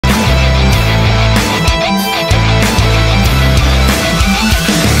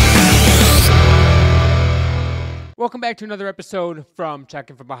Welcome back to another episode from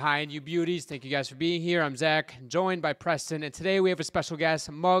Checking From Behind, you beauties. Thank you guys for being here. I'm Zach, joined by Preston, and today we have a special guest,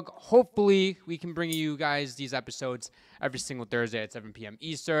 Mug. Hopefully, we can bring you guys these episodes every single Thursday at 7 p.m.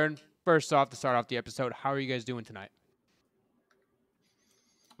 Eastern. First off, to start off the episode, how are you guys doing tonight?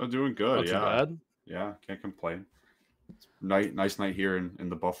 I'm doing good. Not too bad. Yeah, can't complain. Nice night here in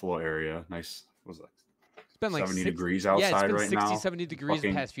the Buffalo area. Nice. What was it? It's been like 70 degrees outside it's been right 60, now. 70 degrees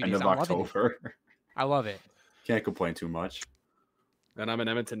the past few End days. of October. I love it. Can't complain too much. And I'm in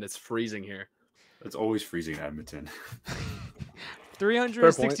Edmonton. It's freezing here. It's always freezing in Edmonton.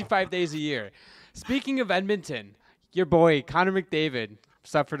 365 days a year. Speaking of Edmonton, your boy, Connor McDavid,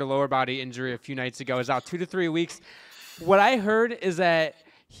 suffered a lower body injury a few nights ago. Is out 2 to 3 weeks. What I heard is that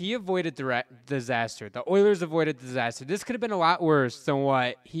he avoided disaster. The Oilers avoided disaster. This could have been a lot worse than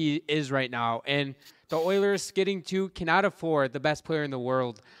what he is right now. And the Oilers skidding to cannot afford the best player in the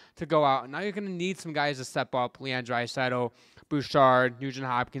world to go out. And now you're going to need some guys to step up. Leon Draisaitl, Bouchard, Nugent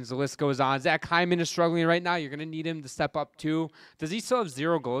Hopkins, the list goes on. Zach Hyman is struggling right now. You're going to need him to step up too. Does he still have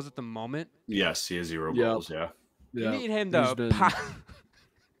 0 goals at the moment? Yes, he has 0 goals, yeah. You need him to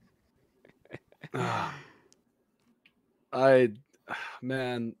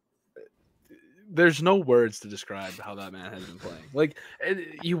Man, there's no words to describe how that man has been playing. Like,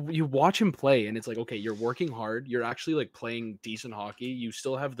 you watch him play, and it's like, okay, you're working hard. You're actually like playing decent hockey. You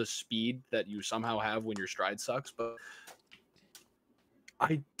still have the speed that you somehow have when your stride sucks, but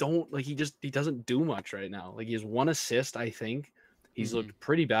I don't like. He doesn't do much right now. Like, he has 1 assist, I think. He's looked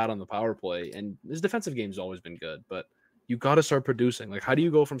pretty bad on the power play, and his defensive game's always been good, but you got to start producing. Like, how do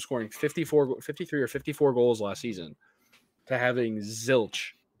you go from scoring 53 or 54 goals last season to having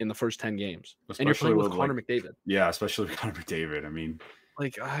zilch in the first 10 games? Especially and you're playing with Connor McDavid. Yeah, especially with Connor McDavid. I mean,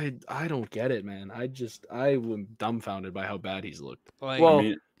 like, I don't get it, man. I am dumbfounded by how bad he's looked. Like, I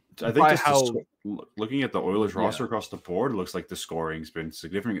mean, I think how looking at the Oilers roster across the board, it looks like the scoring's been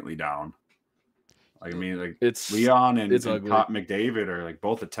significantly down. Like, I mean, like, it's Leon and ugly. McDavid are like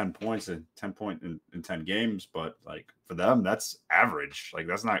both at 10 points and 10 point in 10 games, but like for them, that's average. Like,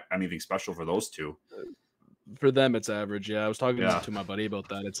 that's not anything special for those two. For them, it's average. Yeah, I was talking to my buddy about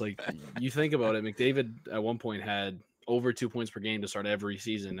that. It's like, you think about it, McDavid at one point had over 2 points per game to start every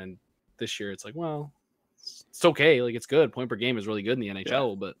season, and this year it's like, well, it's okay. Like, it's good. Point per game is really good in the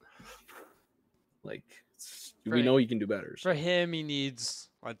NHL, but like, we know you can do better. So. For him, he needs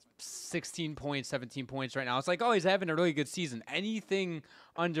 16 points, 17 points right now. It's like, oh, he's having a really good season. Anything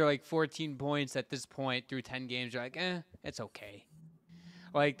under like 14 points at this point through 10 games, you're like, it's okay.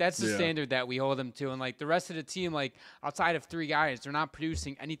 Like, that's the standard that we hold him to. And, like, the rest of the team, like, outside of 3 guys, they're not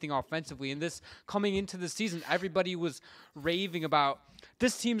producing anything offensively. And this, coming into the season, everybody was raving about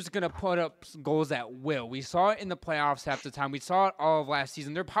this team's going to put up goals at will. We saw it in the playoffs half the time. We saw it all of last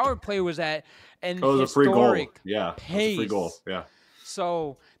season. Their power play was at an historic pace. Yeah, a free goal. Yeah.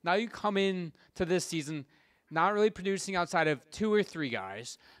 So now you come in to this season not really producing outside of 2 or 3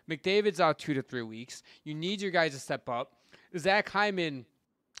 guys. McDavid's out 2 to 3 weeks. You need your guys to step up. Zach Hyman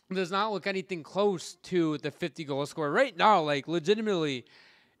does not look anything close to the 50-goal scorer. Right now, like, legitimately,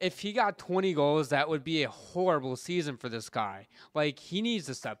 if he got 20 goals, that would be a horrible season for this guy. Like, he needs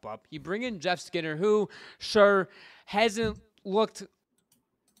to step up. You bring in Jeff Skinner, who, sure, hasn't looked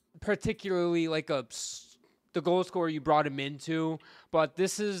particularly like the goal scorer you brought him into, but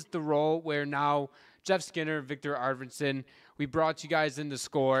this is the role where now Jeff Skinner, Victor Arvidsson, we brought you guys in to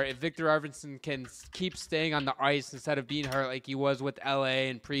score. If Victor Arvidsson can keep staying on the ice instead of being hurt like he was with LA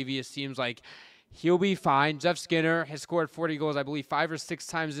and previous teams, like, he'll be fine. Jeff Skinner has scored 40 goals, I believe, 5 or 6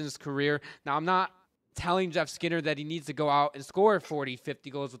 times in his career. Now, I'm not telling Jeff Skinner that he needs to go out and score 40, 50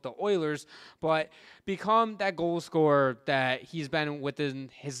 goals with the Oilers, but become that goal scorer that he's been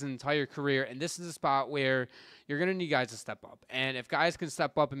within his entire career. And this is a spot where you're going to need guys to step up. And if guys can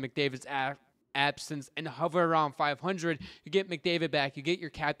step up in McDavid's absence and hover around 500, you get McDavid back, you get your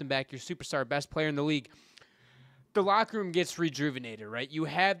captain back, your superstar, best player in the league. The locker room gets rejuvenated, right? You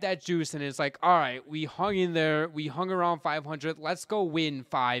have that juice, and it's like, all right, we hung in there. We hung around 500. Let's go win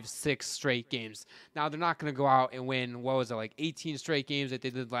 5, 6 straight games. Now, they're not going to go out and win, 18 straight games that they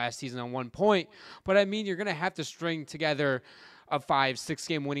did last season on 1 point. But, I mean, you're going to have to string together a 5, 6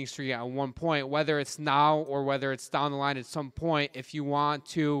 game winning streak at 1 point, whether it's now or whether it's down the line at some point, if you want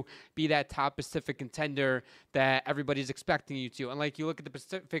to be that top Pacific contender that everybody's expecting you to. And like, you look at the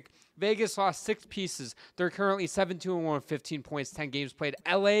Pacific, Vegas lost 6 pieces. They're currently 7-2-1, 15 points, 10 games played.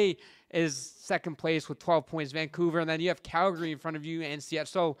 LA is second place with 12 points, Vancouver, and then you have Calgary in front of you and CF.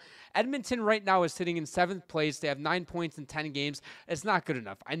 So Edmonton right now is sitting in 7th place. They have 9 points in 10 games. It's not good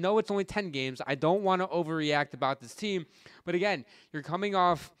enough. I know it's only 10 games. I don't want to overreact about this team. But again, you're coming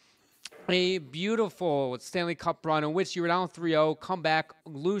off a beautiful Stanley Cup run in which you were down 3-0, come back,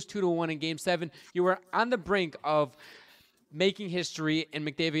 lose 2-1 in Game 7. You were on the brink of making history, and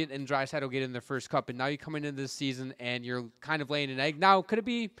McDavid and Draisaitl get in their first cup, and now you come into this season and you're kind of laying an egg. Now, could it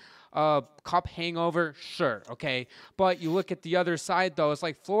be a cup hangover? Sure, okay. But you look at the other side, though, it's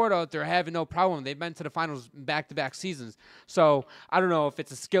like Florida, they're having no problem. They've been to the finals back-to-back seasons. So I don't know if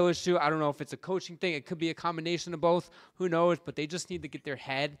it's a skill issue. I don't know if it's a coaching thing. It could be a combination of both. Who knows? But they just need to get their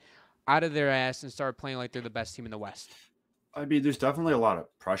head out of their ass and start playing like they're the best team in the West. I mean, there's definitely a lot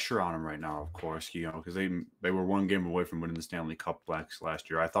of pressure on them right now, of course, because they were one game away from winning the Stanley Cup last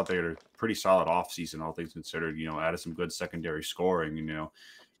year. I thought they had a pretty solid offseason, all things considered, added some good secondary scoring,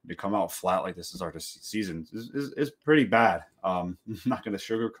 to come out flat like this to start the season is pretty bad. I'm not going to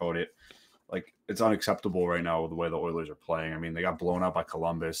sugarcoat it. Like, it's unacceptable right now with the way the Oilers are playing. I mean, they got blown out by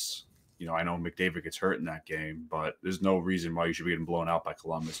Columbus. I know McDavid gets hurt in that game, but there's no reason why you should be getting blown out by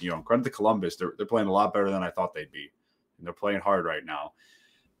Columbus. Credit to Columbus, they're playing a lot better than I thought they'd be. And they're playing hard right now,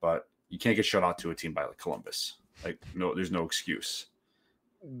 but you can't get shut out to a team by Columbus. No, there's no excuse.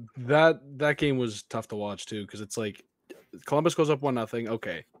 That game was tough to watch too, because it's like Columbus goes up 1-0.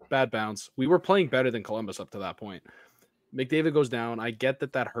 Okay, bad bounce. We were playing better than Columbus up to that point. McDavid goes down. I get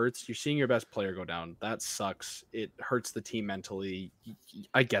that hurts. You're seeing your best player go down. That sucks. It hurts the team mentally.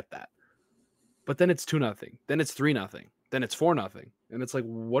 I get that. But then it's 2-0. Then it's 3-0. Then it's 4-0. And it's like,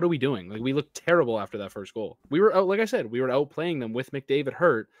 what are we doing? Like, we looked terrible after that first goal. We were out, like I said, we were outplaying them with McDavid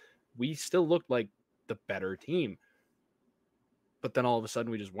hurt. We still looked like the better team. But then all of a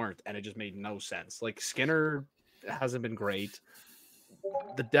sudden we just weren't. And it just made no sense. Like, Skinner hasn't been great.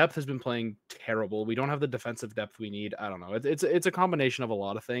 The depth has been playing terrible. We don't have the defensive depth we need. I don't know. It's a combination of a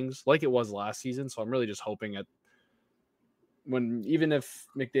lot of things, like it was last season. So I'm really just hoping even if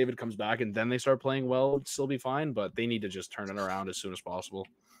McDavid comes back and then they start playing well, it'd still be fine, but they need to just turn it around as soon as possible.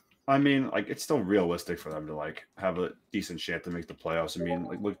 I mean, it's still realistic for them to have a decent chance to make the playoffs. I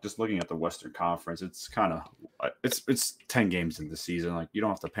mean, just looking at the Western Conference, it's kind of it's 10 games in the season. You don't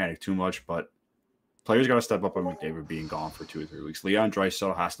have to panic too much, but players got to step up on McDavid being gone for 2 or 3 weeks. Leon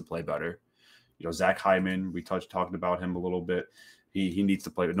Draisaitl has to play better. Zach Hyman, we talked about him a little bit. He needs to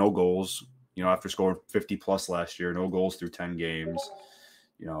play with no goals. After scoring 50 plus last year, no goals through 10 games.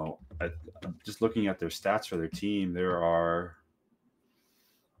 Just looking at their stats for their team, there are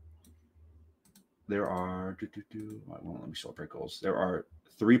let me celebrate goals. There are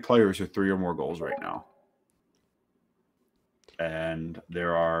 3 players with 3 or more goals right now. And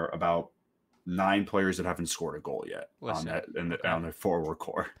there are about 9 players that haven't scored a goal yet on their forward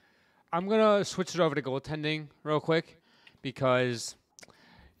core. I'm going to switch it over to goaltending real quick because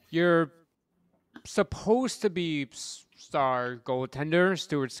you're supposed to be star goaltender.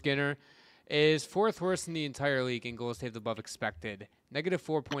 Stuart Skinner is 4th worst in the entire league in goals saved above expected,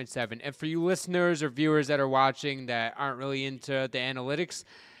 -4.7. And for you listeners or viewers that are watching that aren't really into the analytics,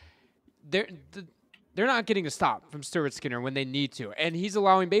 they're not getting a stop from Stuart Skinner when they need to. And he's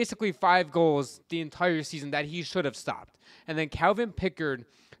allowing basically 5 goals the entire season that he should have stopped. And then Calvin Pickard,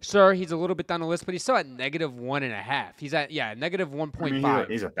 sure, he's a little bit down the list, but he's still at -1.5. He's at, -1.5. I mean,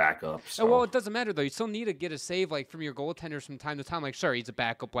 he's a backup. So. Well, it doesn't matter, though. You still need to get a save, from your goaltenders from time to time. Sure, he's a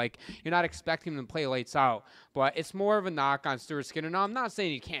backup. You're not expecting him to play lights out. But it's more of a knock on Stuart Skinner. Now, I'm not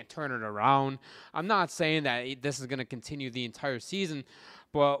saying you can't turn it around. I'm not saying that this is going to continue the entire season.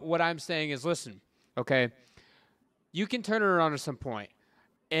 But what I'm saying is, listen, okay, you can turn it around at some point.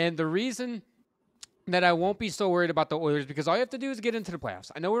 And the reason that I won't be so worried about the Oilers because all you have to do is get into the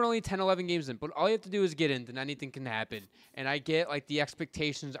playoffs. I know we're only 10, 11 games in, but all you have to do is get in, then anything can happen. And I get, the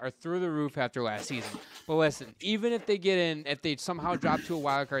expectations are through the roof after last season. But listen, even if they get in, if they somehow drop to a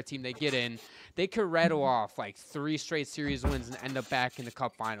wildcard team, they get in, they could rattle off, 3 straight series wins and end up back in the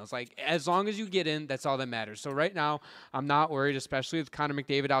Cup Finals. As long as you get in, that's all that matters. So right now, I'm not worried, especially with Connor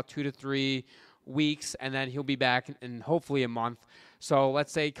McDavid out 2 to 3 weeks, and then he'll be back in hopefully a month. So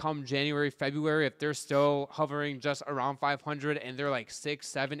let's say come January, February, if they're still hovering just around 500 and they're 6,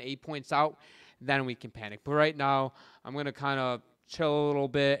 7, 8 points out, then we can panic. But right now, I'm going to kind of chill a little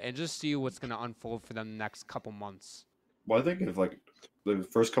bit and just see what's going to unfold for them the next couple months. Well, I think if the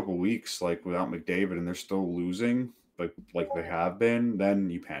first couple weeks, without McDavid and they're still losing, like they have been, then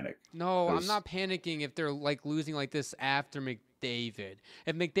you panic. No, I'm not panicking if they're losing like this after McDavid.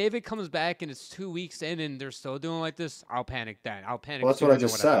 If McDavid comes back and it's 2 weeks in and they're still doing like this, I'll panic then. I'll panic. Well, that's what I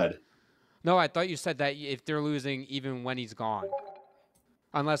just said. No, I thought you said that if they're losing even when he's gone.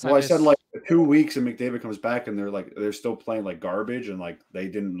 Unless I said 2 weeks and McDavid comes back and they're still playing garbage and they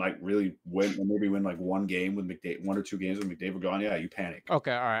didn't really win, or maybe win 1 game with McDavid, 1 or 2 games with McDavid gone. Yeah, you panic.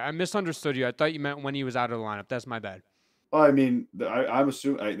 Okay, all right. I misunderstood you. I thought you meant when he was out of the lineup. That's my bad. Well, I mean, I'm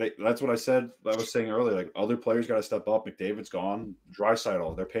assuming that's what I said. I was saying earlier. Like other players got to step up. McDavid's gone.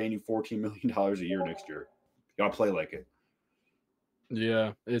 Draisaitl, they're paying you $14 million a year next year. You got to play like it.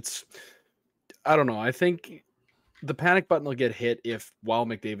 Yeah, I don't know. I think the panic button will get hit if while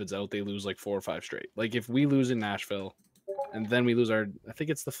McDavid's out, they lose like 4 or 5 straight. Like if we lose in Nashville, and then we lose I think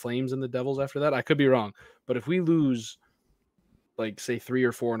it's the Flames and the Devils after that. I could be wrong, but if we lose, like say 3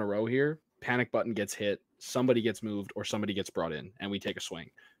 or 4 in a row here, panic button gets hit. Somebody gets moved or somebody gets brought in, and we take a swing,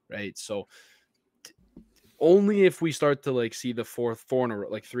 right? So only if we start to like see the 4 in a row,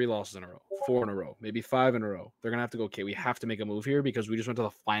 like 3 losses in a row, 4 in a row, maybe 5 in a row, they're gonna have to go, okay, we have to make a move here because we just went to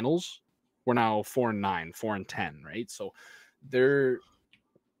the finals. We're now 4-9, 4-10, right? So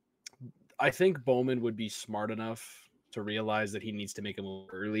I think Bowman would be smart enough to realize that he needs to make a move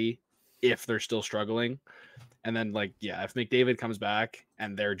early if they're still struggling. And then like, yeah, if McDavid comes back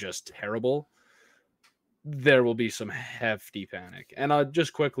and they're just terrible, there will be some hefty panic. And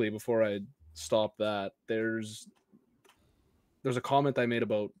just quickly before I stop that, there's a comment I made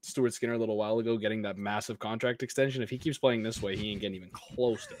about Stuart Skinner a little while ago getting that massive contract extension. If he keeps playing this way, he ain't getting even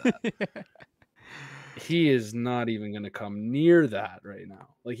close to that. He is not even going to come near that right now.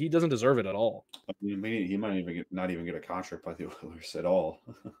 Like he doesn't deserve it at all. He might even not even get a contract by the Oilers at all.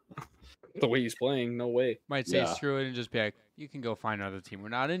 The way he's playing, no way. Might say screw it and just be like, you can go find another team. We're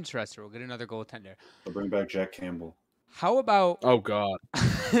not interested. We'll get another goaltender. They'll bring back Jack Campbell. How about? Oh God.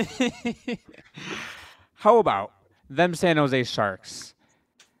 How about them San Jose Sharks?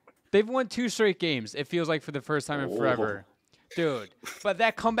 They've won 2 straight games. It feels like for the first time in forever. Dude, but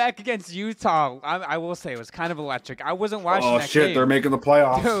that comeback against Utah, I will say, was kind of electric. I wasn't watching that game. They're making the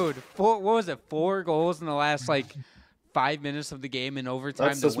playoffs. Dude, what was it, 4 goals in the last, 5 minutes of the game in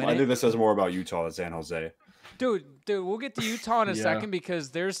overtime to win it? I think this says more about Utah than San Jose. Dude, we'll get to Utah in a second because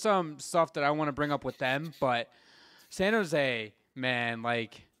there's some stuff that I want to bring up with them. But San Jose, man,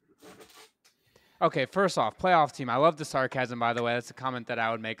 okay, first off, playoff team. I love the sarcasm, by the way. That's a comment that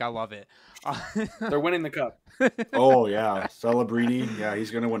I would make. I love it. They're winning the cup. Oh, yeah. Celebrini. Yeah,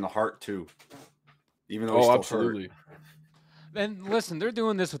 he's going to win the Hart, too. Even though he's still absolutely hurt. And listen, they're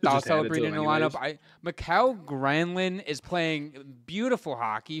doing this without Celebrini in the lineup. Mikael Granlund is playing beautiful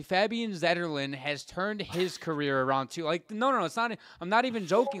hockey. Fabian Zetterlund has turned his career around, too. No, it's not. I'm not even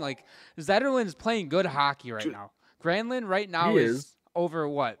joking. Zetterlund is playing good hockey right now. Granlund right now is over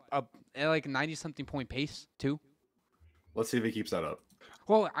what? A 90-something point pace, too? Let's see if he keeps that up.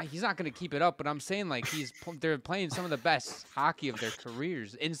 Well, he's not going to keep it up, but I'm saying they're playing some of the best hockey of their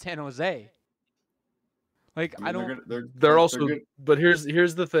careers in San Jose. They're also good. But here's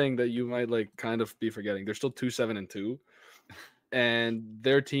the thing that you might kind of be forgetting. They're still 2-7-2, and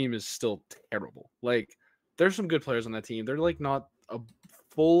their team is still terrible. There's some good players on that team. They're not a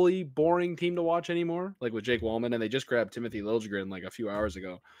fully boring team to watch anymore. With Jake Wallman, and they just grabbed Timothy Liljegren a few hours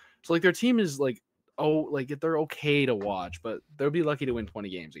ago. So their team is they're okay to watch, but they'll be lucky to win 20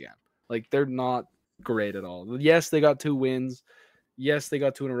 games again. They're not great at all. Yes, they got 2 wins. Yes, they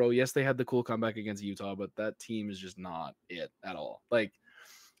got 2 in a row. Yes, they had the cool comeback against Utah, but that team is just not it at all.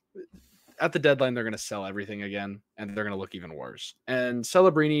 At the deadline, they're going to sell everything again, and they're going to look even worse. And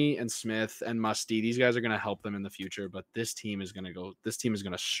Celebrini and Smith and Musty, these guys are going to help them in the future, but this team is going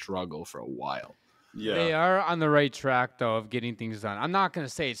to struggle for a while. Yeah. They are on the right track, though, of getting things done. I'm not going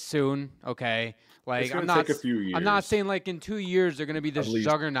to say it's soon, okay? I'm not take a few years. I'm not saying in 2 years they're going to be this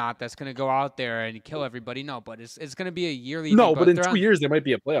juggernaut that's going to go out there and kill everybody. No, but it's going to be a yearly. No, but in 2 years they might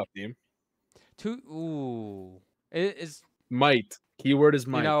be a playoff team. Might. Keyword is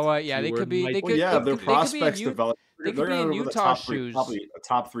might. You know what? Yeah, they could be. Their prospects develop. They're going to be Utah shoes. Probably a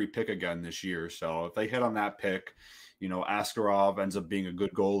top 3 pick again this year. So if they hit on that pick, Askarov ends up being a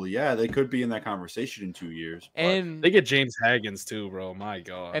good goalie. Yeah, they could be in that conversation in 2 years. And they get James Hagens too, bro. My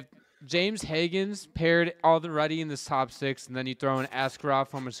God. If James Hagens paired already in this top 6, and then you throw in Askarov,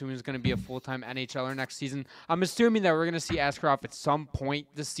 I'm assuming is going to be a full-time NHLer next season. I'm assuming that we're going to see Askarov at some point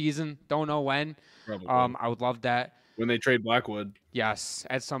this season. Don't know when. Probably. I would love that. When they trade Blackwood. Yes,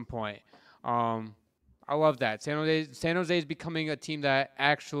 at some point. I love that. San Jose is becoming a team that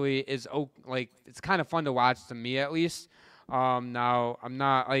actually is it's kind of fun to watch, to me at least. Now I'm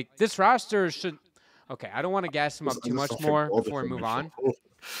not this roster should. Okay, I don't want to gas them up too much more before we move on.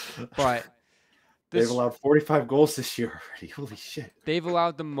 But they've allowed 45 goals this year already. Holy shit! They've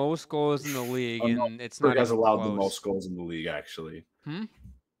allowed the most goals in the league, and it's not. Has allowed the most goals in the league, actually.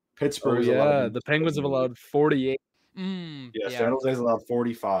 Pittsburgh. The Penguins have allowed 48. San Jose's allowed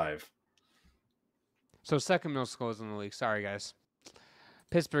 45. So second most goals in the league. Sorry, guys.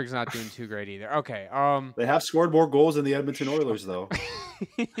 Pittsburgh's not doing too great either. Okay. They have scored more goals than the Edmonton Oilers, though.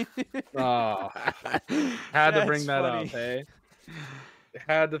 Oh, had to bring That's that funny. up, hey?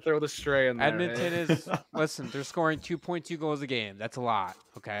 Had to throw the stray in there. Edmonton hey? is listen. They're scoring 2.2 goals a game. That's a lot.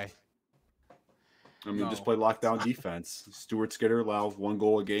 Okay. I mean, just play lockdown defense. Stuart Skinner allows 1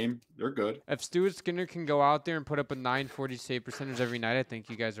 goal a game. They're good. If Stuart Skinner can go out there and put up a 940 save percentage every night, I think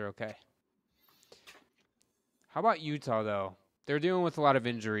you guys are okay. How about Utah, though? They're dealing with a lot of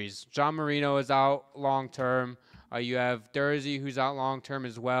injuries. John Marino is out long-term. You have Dursey, who's out long-term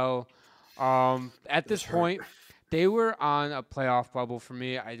as well. At this point, they were on a playoff bubble for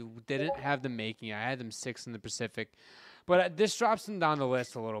me. I didn't have them making it. I had them 6th in the Pacific. But this drops them down the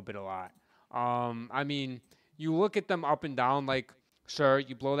list a little bit a lot. I mean, you look at them up and down, like, sure,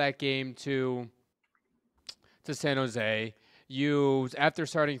 you blow that game to San Jose. You, after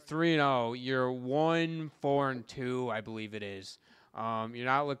starting 3-0, you're 1-4-2, I believe it is. You're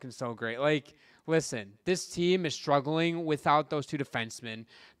not looking so great. Like, listen, this team is struggling without those 2 defensemen.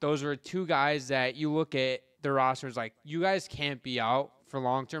 Those are 2 guys that you look at their rosters like, you guys can't be out for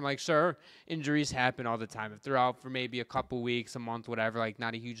long term. Like, sure, injuries happen all the time. If they're out for maybe a couple weeks, a month, whatever, like,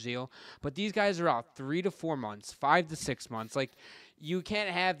 not a huge deal. But these guys are out 3 to 4 months, 5 to 6 months. Like, you can't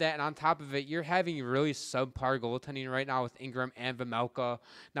have that, and on top of it, you're having really subpar goaltending right now with Ingram and Vejmelka.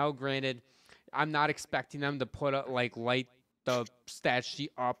 Now, granted, I'm not expecting them to put light the stat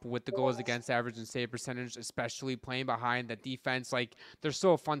sheet up with the goals against average and save percentage, especially playing behind the defense. Like, they're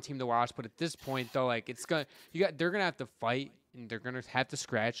still a fun team to watch, but at this point, though, like, they're gonna have to fight, and they're gonna have to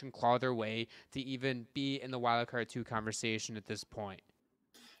scratch and claw their way to even be in the wild card 2 conversation at this point.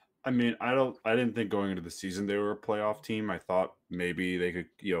 I mean, I didn't think going into the season they were a playoff team. I thought maybe they could,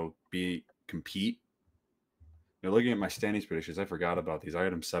 compete. Looking at my standings predictions, I forgot about these. I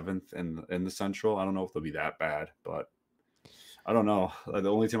had them 7th in the Central. I don't know if they'll be that bad, but I don't know.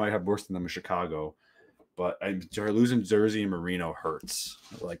 The only team I have worse than them is Chicago. But losing Jersey and Marino hurts.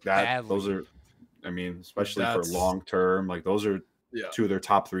 Like that. Badly. Those are, I mean, especially for long term. Like those are 2 of their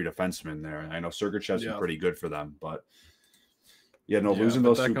top 3 defensemen there. I know Sergachev's been pretty good for them, but. Losing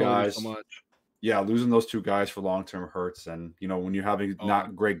those 2 guys. So losing those 2 guys for long term hurts. And when you're having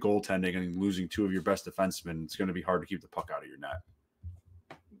not great goaltending and losing 2 of your best defensemen, it's going to be hard to keep the puck out of your net.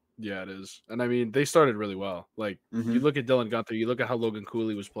 Yeah, it is. And I mean, they started really well. Like, you look at Dylan Gunther, you look at how Logan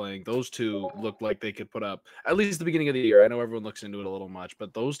Cooley was playing. Those 2 looked like they could put up, at least at the beginning of the year. I know everyone looks into it a little much,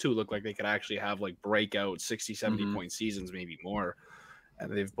 but those 2 look like they could actually have like breakout 60, 70 point seasons, maybe more.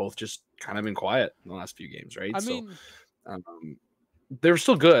 And they've both just kind of been quiet in the last few games, right? I mean, they're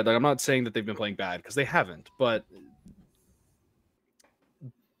still good. Like, I'm not saying that they've been playing bad because they haven't, but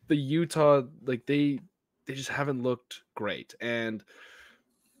the Utah, like they just haven't looked great. And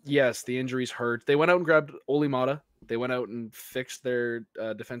yes, the injuries hurt. They went out and grabbed Oli Mata. They went out and fixed their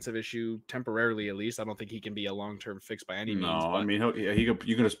defensive issue temporarily, at least. I don't think he can be a long-term fix by any means. No, I mean, you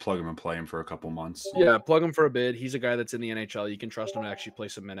can just plug him and play him for a couple months. Yeah, plug him for a bit. He's a guy that's in the NHL. You can trust him to actually play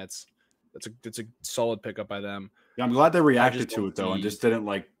some minutes. It's a solid pickup by them. Yeah, I'm glad they reacted to it though, and just didn't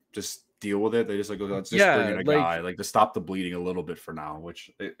just deal with it. They just let's just bring in a guy to stop the bleeding a little bit for now. Which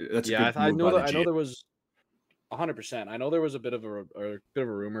that's I know there was 100%. I know there was a bit of a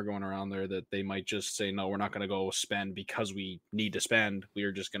rumor going around there that they might just say no, we're not going to go spend because we need to spend.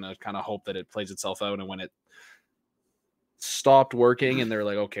 We're just going to kind of hope that it plays itself out, and when it stopped working and they're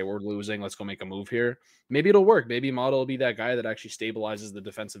like, okay, we're losing, let's go make a move here. Maybe it'll work. Maybe Mata will be that guy that actually stabilizes the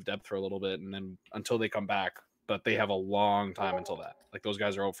defensive depth for a little bit, and then until they come back. But they have a long time until that. Like, those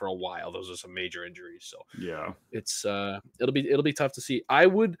guys are out for a while. Those are some major injuries. So yeah, it's it'll be tough to see. I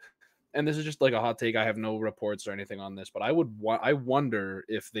would, and this is just like a hot take. I have no reports or anything on this, but I wonder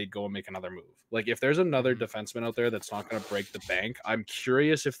if they'd go and make another move. Like, if there's another defenseman out there that's not going to break the bank, I'm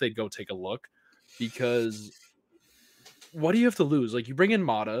curious if they'd go take a look, because what do you have to lose? Like, you bring in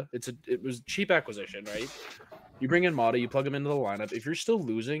Mata. It was cheap acquisition, right? You bring in Mata, you plug him into the lineup. If you're still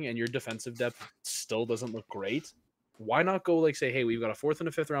losing and your defensive depth still doesn't look great, why not go say, hey, we've got a 4th and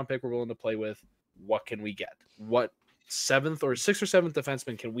a 5th round pick we're willing to play with. What can we get? What 6th or 7th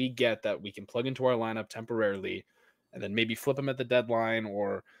defenseman can we get that we can plug into our lineup temporarily, and then maybe flip him at the deadline,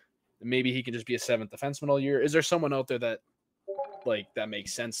 or maybe he can just be a 7th defenseman all year? Is there someone out there that that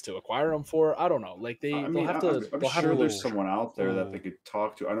makes sense to acquire him for? I don't know. They'll have to. I'm sure there's someone out there that they could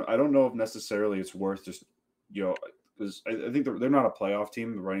talk to. I don't know if necessarily it's worth just because I think they're not a playoff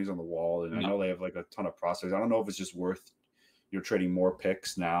team. The writing's on the wall, and I know they have a ton of prospects. I don't know if it's just worth trading more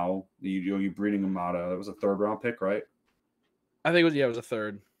picks now. You breeding them out. That was a 3rd round pick, right? I think it was a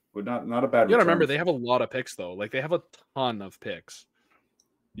 3rd. But not a bad. You gotta remember they have a lot of picks though. They have a ton of picks.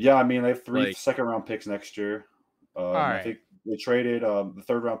 Yeah, I mean they have 3 2nd round picks next year. All right. I think they traded the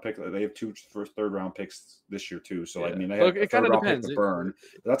third round pick. They have 2 first third round picks this year too. So I mean, they have a third round pick to burn.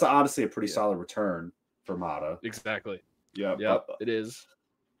 That's honestly a pretty solid return for Mata. Exactly. Yeah, but it is.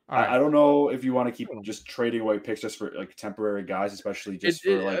 I don't know if you want to keep just trading away picks just for like temporary guys, especially just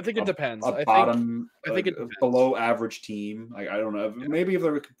for like I think it depends. I think it depends. Below average team. Like I don't know. Maybe if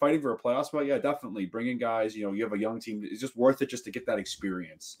they're fighting for a playoff spot, yeah, definitely bringing guys. You have a young team. It's just worth it just to get that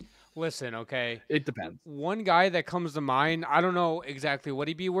experience. Listen, okay, it depends. One guy that comes to mind, I don't know exactly what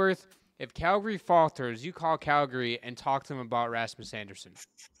he'd be worth. If Calgary falters, you call Calgary and talk to him about Rasmus Andersson.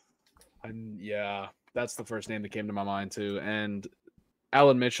 Yeah, that's the first name that came to my mind too, and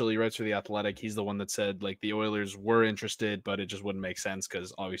Alan Mitchell, he writes for The Athletic. He's the one that said like the Oilers were interested, but it just wouldn't make sense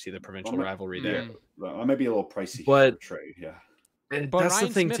because obviously the provincial rivalry there. Well, maybe a little pricey for a trade, yeah. But that's Ryan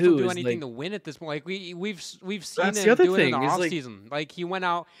the thing Smith too. Will do anything to win at this point. Like we've seen him do it in the offseason. Like he went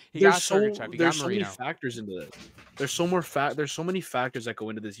out, he got Sergachev, he got Marino. Many factors into this. There's so many factors that go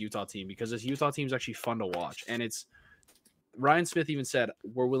into this Utah team because this Utah team is actually fun to watch, and it's. Ryan Smith even said,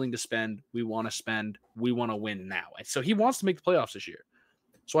 "We're willing to spend. We want to win now." And so he wants to make the playoffs this year.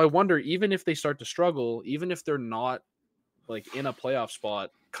 So I wonder, even if they start to struggle, even if they're not like in a playoff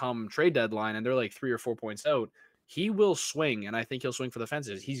spot come trade deadline and they're like 3 or 4 points out, he will swing, and I think he'll swing for the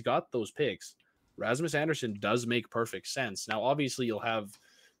fences. He's got those picks. Rasmus Andersson does make perfect sense. Now, obviously,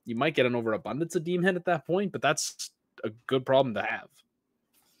 you might get an overabundance of Deemhead at that point, but that's a good problem to have.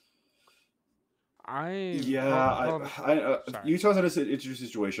 Utah's in an interesting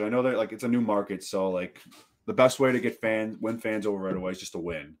situation. I know that like it's a new market, so like the best way to get win fans over right away is just to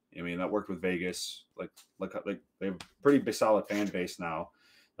win. I mean, that worked with Vegas. Like they have a pretty solid fan base now.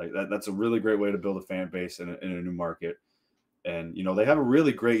 Like that's a really great way to build a fan base in a new market. And they have a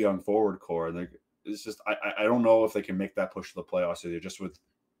really great young forward core. And it's just I don't know if they can make that push to the playoffs either, just with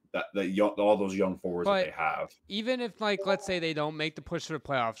all those young forwards that they have. Even if, like, let's say they don't make the push to the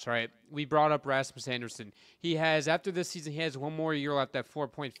playoffs, right? We brought up Rasmus Andersson. He has, after this season, he has one more year left at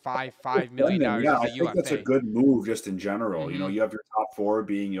 $4.55 million. Yeah, I think that's a good move just in general. Mm-hmm. You have your top 4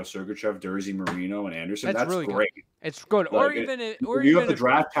 being Sergachev, Dursey, Marino, and Andersson. That's really great. Good. It's good. Like, you have the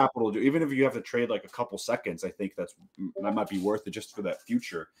draft capital, even if you have to trade like a couple seconds, I think that might be worth it just for that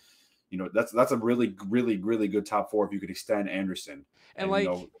future. That's a really, really, really good top 4 if you could extend Andersson. And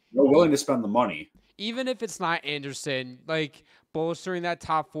they're willing to spend the money. Even if it's not Andersson, like bolstering that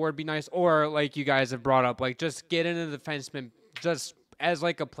top 4 would be nice. Or like you guys have brought up, like just get in a defenseman just as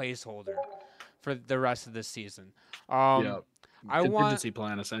like a placeholder for the rest of the season. Contingency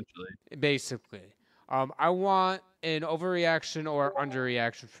plan essentially. Basically. I want an overreaction or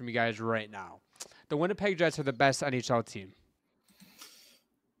underreaction from you guys right now. The Winnipeg Jets are the best NHL team.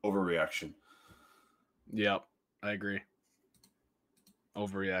 Overreaction. Yep, I agree.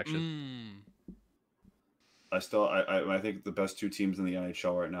 Overreaction. I think the best 2 teams in the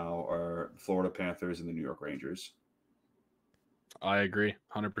NHL right now are Florida Panthers and the New York Rangers. I agree,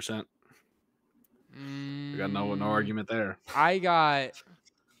 100%. We got no argument there. I got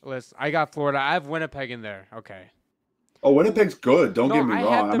Florida. I have Winnipeg in there. Okay. Oh, Winnipeg's good. Don't get me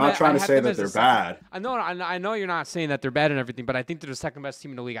wrong. I'm not trying to say that they're bad. I know you're not saying that they're bad and everything, but I think they're the second best team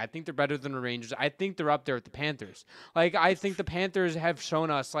in the league. I think they're better than the Rangers. I think they're up there with the Panthers. Like, I think the Panthers have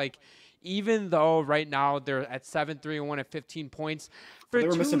shown us, like, even though right now they're at 7-3-1 at 15 points. They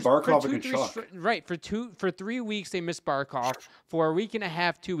were missing Barkov and Tkachuk. Right. For 3 weeks, they missed Barkov. For a week and a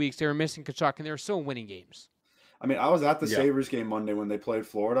half, 2 weeks, they were missing Tkachuk, and they were still winning games. I mean, I was at the Sabres game Monday when they played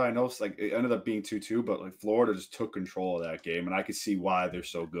Florida. I know it ended up being 2-2, but like Florida just took control of that game, and I could see why they're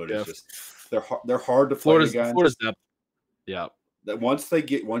so good. It's just they're hard to play against. Florida's depth. Yeah. That once they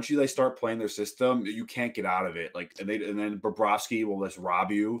start playing their system, you can't get out of it. Like and then Bobrovsky will just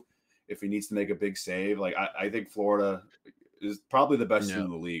rob you if he needs to make a big save. Like I think Florida is probably the best team in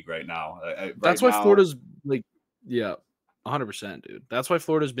the league right now. That's why Florida's 100%, dude. That's why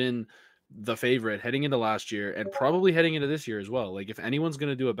Florida's been the favorite heading into last year and probably heading into this year as well. Like if anyone's going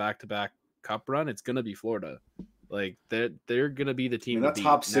to do a back-to-back cup run, it's going to be Florida. Like they're going to be the team. That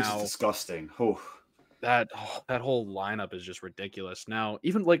top 6 is disgusting. That whole lineup is just ridiculous. Now,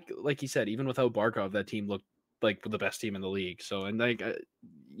 even like you said, even without Barkov, that team looked like the best team in the league. So, and like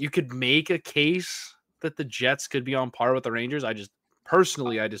you could make a case that the Jets could be on par with the Rangers. I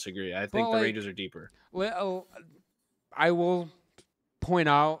disagree. I think the Rangers are deeper. Well, I will point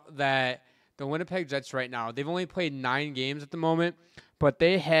out that the Winnipeg Jets right now, they've only played 9 games at the moment, but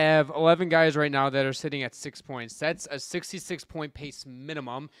they have 11 guys right now that are sitting at 6 points. That's a 66-point pace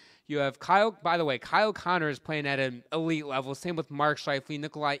minimum. You have Kyle Connor is playing at an elite level. Same with Mark Scheifele.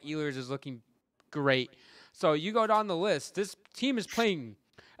 Nikolai Ehlers is looking great. So you go down the list. This team is playing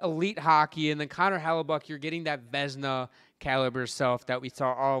elite hockey, and then Connor Hellebuck, you're getting that Vezina caliber self that we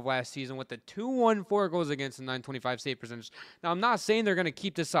saw all of last season with the 214 goals against and 925 save percentage. Now, I'm not saying they're going to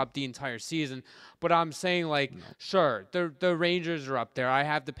keep this up the entire season, but I'm saying, like, sure, the Rangers are up there. I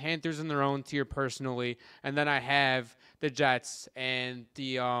have the Panthers in their own tier personally, and then I have the Jets and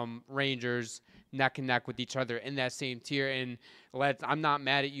the Rangers neck and neck with each other in that same tier. And I'm not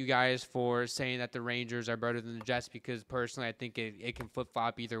mad at you guys for saying that the Rangers are better than the Jets, because personally I think it can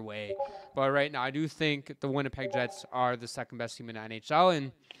flip-flop either way. But right now I do think the Winnipeg Jets are the second best team in the NHL,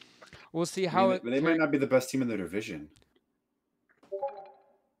 and we'll see how they might not be the best team in their division.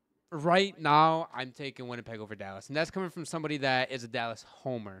 Right now I'm taking Winnipeg over Dallas, and that's coming from somebody that is a Dallas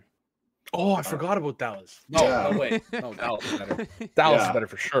homer. Oh, I forgot about Dallas. No way. No, Dallas is better. Dallas is better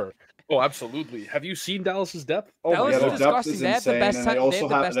for sure. Oh, absolutely. Have you seen Dallas's depth? Oh, Dallas yeah, is disgusting. They have the best.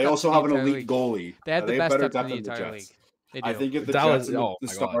 They also have an elite goalie. They have the best depth in the entire league. They do. I think if the Jets and the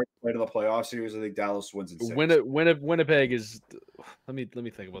Stars play to the playoff series, I think Dallas wins in 6. Winnipeg is. Let me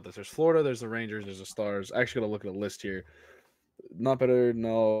think about this. There's Florida. There's the Rangers. There's the Stars. I actually got to look at the list here. Not better.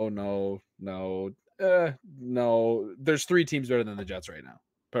 No. There's 3 teams better than the Jets right now,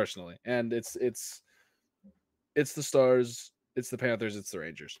 personally, and it's the Stars, it's the Panthers, it's the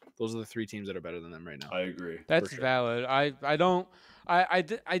Rangers. Those are the 3 teams that are better than them right now. I agree. That's valid. I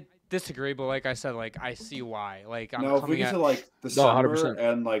disagree, but like I said, like I see why. Like I'm if we get to like December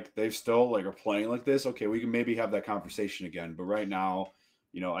and like they still like are playing like this, okay, we can maybe have that conversation again. But right now,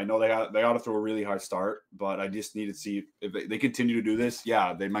 I know they got to throw a really hard start, but I just need to see if they continue to do this.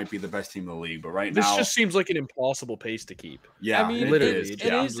 Yeah, they might be the best team in the league, but right now this just seems like an impossible pace to keep. Yeah, I mean, it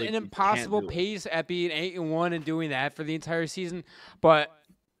is an impossible pace at being 8-1 and doing that for the entire season. But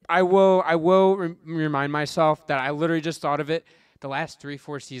I will remind myself that I literally just thought of it. The last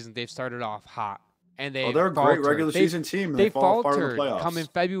 3-4 seasons, they've started off hot. And they're a great regular season team. They faltered come in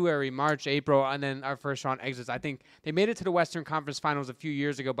February, March, April, and then our first round exits. I think they made it to the Western Conference Finals a few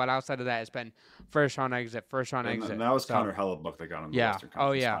years ago, but outside of that, it's been first round exit. And that was Connor Hellebuyck that got him the Western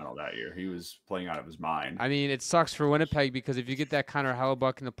Conference Final that year. He was playing out of his mind. I mean, it sucks for Winnipeg because if you get that Connor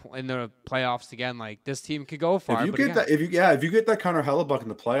Hellebuyck in the playoffs again, like this team could go far. If you get that Connor Hellebuyck in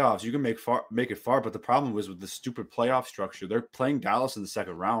the playoffs, you can make it far. But the problem was with the stupid playoff structure. They're playing Dallas in the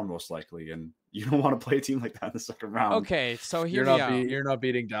second round most likely, and you don't want to play a team like that in the second round. Okay, so you're not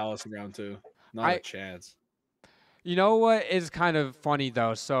beating Dallas in round 2. Not a chance. You know what is kind of funny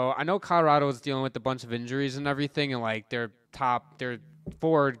though? So I know Colorado is dealing with a bunch of injuries and everything, and like their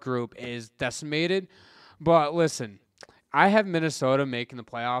forward group is decimated. But listen, I have Minnesota making the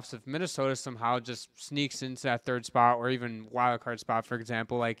playoffs. If Minnesota somehow just sneaks into that 3rd spot or even wild card spot, for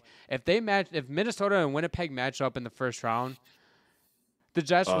example, like if Minnesota and Winnipeg match up in the first round, the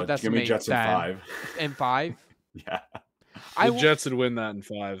Jets would decimate give me Jets that in 5. Yeah. The Jets would win that in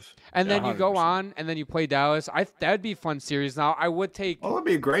 5. And then you go on, and then you play Dallas. That'd be a fun series. Now, I would take... Well, that'd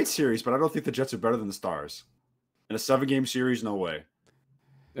be a great series, but I don't think the Jets are better than the Stars. In a 7-game series, no way.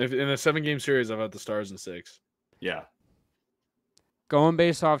 If in a 7-game series, I've had the Stars in 6. Yeah. Going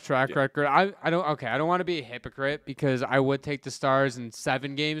based off track record, I don't want to be a hypocrite because I would take the Stars in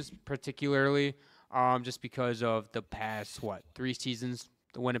 7 games, particularly, just because of the past, 3 seasons,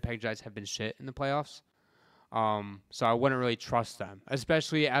 the Winnipeg Jets have been shit in the playoffs. So I wouldn't really trust them,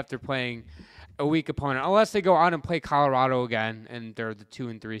 especially after playing a weak opponent, unless they go on and play Colorado again, and they're the 2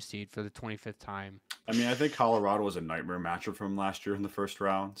 and 3 seed for the 25th time. I mean, I think Colorado was a nightmare matchup from last year in the first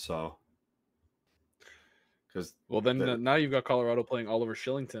round, so... now you've got Colorado playing Oliver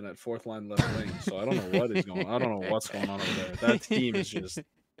Shillington at 4th line left wing. So I don't know what is going on. I don't know what's going on over there. That team is just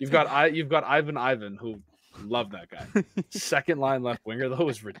you've got Ivan who love that guy. 2nd line left winger though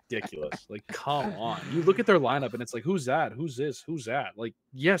is ridiculous. Like come on. You look at their lineup and it's like who's that? Who's this? Who's that? Like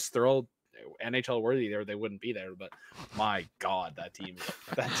yes, they're all NHL worthy there. They wouldn't be there, but my God, that team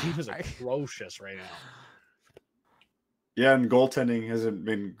is atrocious right now. Yeah, and goaltending hasn't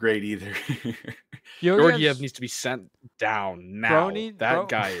been great either. Georgiev needs to be sent down now. That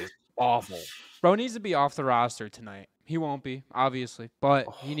guy is awful. Bro needs to be off the roster tonight. He won't be, obviously, but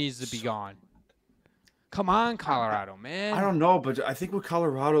he needs to be gone. Come on, Colorado, man. I don't know, but I think with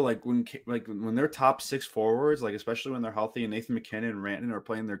Colorado, when their top 6 forwards, like especially when they're healthy, and Nathan McKinnon and Rantanen are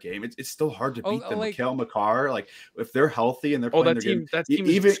playing their game, it's still hard to beat them. Mikhail Makar, if they're healthy and they're playing their game, that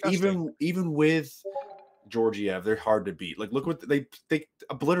team even with Georgiev, they're hard to beat. Look what they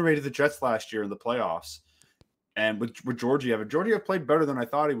obliterated the Jets last year in the playoffs, and with Georgiev played better than I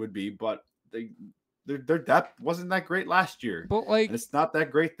thought he would be, but their depth wasn't that great last year. But and it's not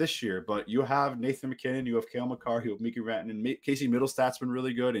that great this year. But you have Nathan McKinnon, you have Cale Makar, you have Mika Rantanen, and Casey Middlestat's been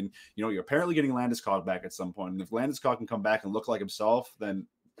really good, and you're apparently getting Landeskog back at some point. And if Landeskog can come back and look like himself, then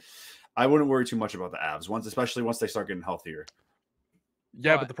I wouldn't worry too much about the Avs especially once they start getting healthier.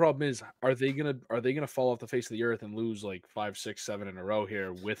 Yeah, but the problem is, are they gonna fall off the face of the earth and lose like 5, 6, 7 in a row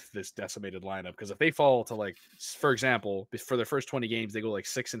here with this decimated lineup? Because if they fall to like, for example, for their first 20 games, they go like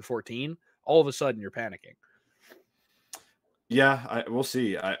 6-14, all of a sudden you're panicking. Yeah, we'll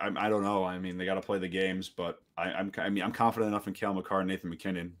see. I don't know. I mean, they got to play the games, but I'm confident enough in Cale Makar and Nathan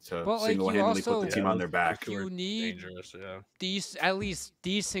McKinnon to single-handedly put the team on their back. You need dangerous, at least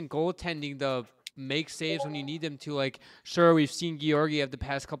decent goaltending to make saves when you need them to. Like, sure, we've seen Georgiev the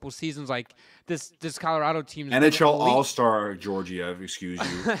past couple seasons. Like this Colorado team. NHL All-Star Georgiev, excuse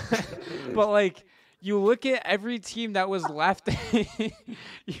you. But like, you look at every team that was left.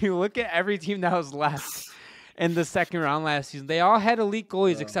 You look at every team that was left in the second round last season. They all had elite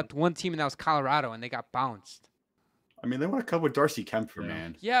goalies except one team, and that was Colorado, and they got bounced. I mean, they want to come with Darcy Kemper,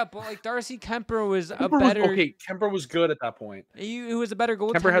 man. Yeah, but like Darcy Kemper was Kemper was good at that point. He was a better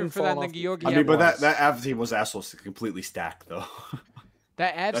goaltender for them than Georgiev. I mean, but that Avs team was also completely stacked, though.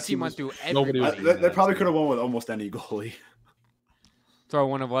 That Avs team went through everybody. They probably could have won with almost any goalie. Throw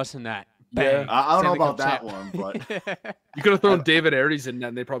one of us in that. Yeah, I don't know about that one, but you could have thrown David Aries in that,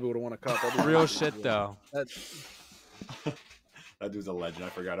 and they probably would have won a cup. Real shit, though. That dude's a legend. I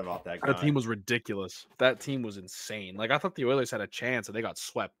forgot about that guy. That team was ridiculous. That team was insane. Like, I thought the Oilers had a chance, and they got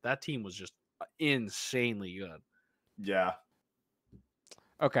swept. That team was just insanely good. Yeah.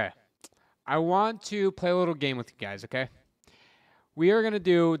 Okay. I want to play a little game with you guys, okay? We are going to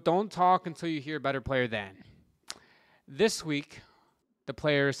do don't talk until you hear a better player than. This week, the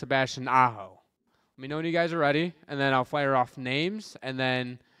player is Sebastian Aho. Let me know when you guys are ready, and then I'll fire off names, and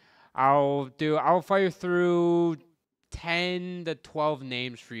then I'll fire through 10 to 12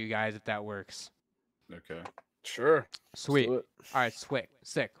 names for you guys if that works. Okay. Sure. Sweet. All right,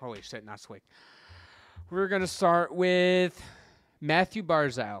 sick. Holy shit, not swick. We're going to start with Matthew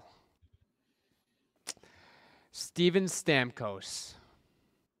Barzal, Steven Stamkos,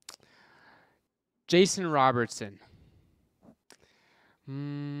 Jason Robertson,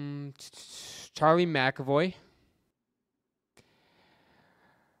 Charlie McAvoy,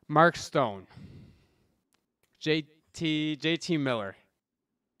 Mark Stone, JT Miller,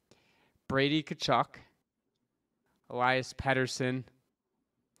 Brady Tkachuk, Elias Pettersson,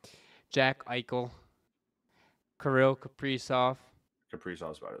 Jack Eichel, Kirill Kaprizov.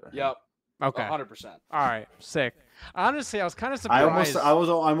 Kaprizov's better than him. Yep. Okay. 100%. All right. Sick. Honestly, I was kind of surprised. I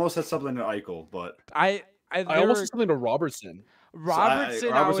almost said something to Eichel, but I almost said something to Robertson.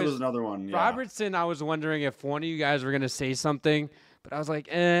 Robertson was another one. Yeah. Robertson, I was wondering if one of you guys were gonna say something, but I was like,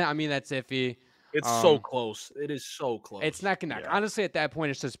 I mean, that's iffy. It's so close. It is so close. It's neck and neck. Yeah. Honestly, at that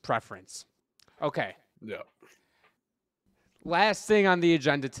point, it's just preference. Okay. Yeah. Last thing on the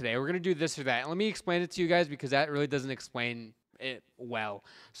agenda today, we're going to do this or that. And let me explain it to you guys because that really doesn't explain it well.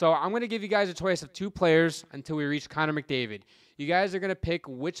 So I'm going to give you guys a choice of 2 players until we reach Connor McDavid. You guys are going to pick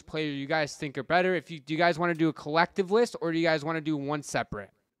which player you guys think are better. Do you guys want to do a collective list or do you guys want to do one separate?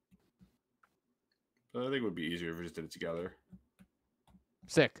 I think it would be easier if we just did it together.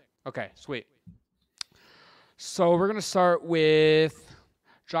 Sick. Okay, sweet. So we're going to start with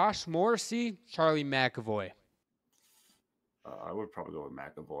Josh Morrissey, Charlie McAvoy. I would probably go with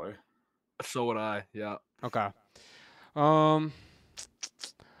McAvoy. So would I, yeah. Okay.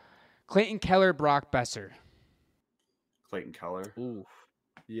 Clayton Keller, Brock Besser. Clayton Keller. Ooh.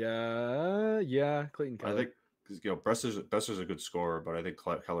 Yeah, Clayton Keller. I think Besser's a good scorer, but I think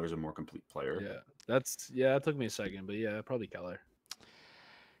Keller's a more complete player. Yeah. It took me a second, but yeah, probably Keller.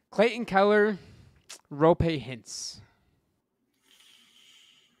 Clayton Keller, Rope Hintz.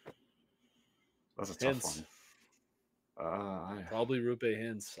 That's a tough one. Probably Rupe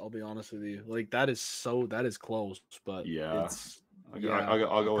Hintz. I'll be honest with you. Like that is close, but yeah, I'll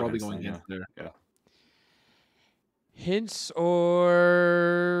go probably with going Hintz there. Yeah, Hintz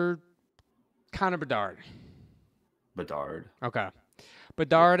or Connor Bedard. Bedard. Okay,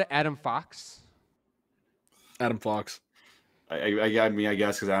 Bedard. Adam Fox. Adam Fox. I mean, I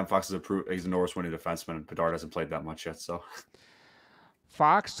guess because Adam Fox he's a Norris-winning defenseman, and Bedard hasn't played that much yet. So,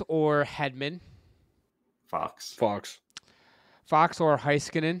 Fox or Hedman. Fox or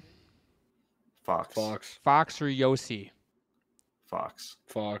Heiskanen. Fox or Yossi. Fox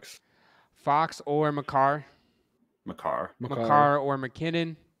or Makar. Makar or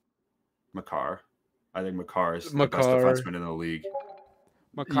McKinnon. Makar. I think Makar is the best defenseman in the league.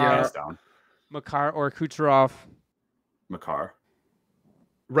 Makar or Kucherov. Makar.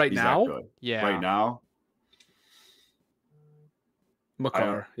 Right now? Good. Yeah. Right now?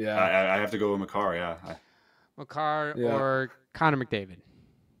 Makar. Yeah. I have to go with Makar, yeah. Makar or Connor McDavid.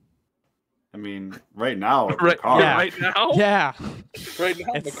 I mean, right now, Right, Makar. yeah, right now. Yeah. Right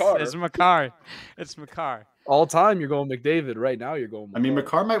now, It's Makar. Makar. It's Makar. All time, you're going McDavid. Right now, you're going Makar. I mean,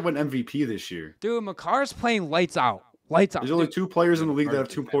 Makar might win MVP this year. Dude, Makar's playing lights out. Lights out. There's only two players in the league that have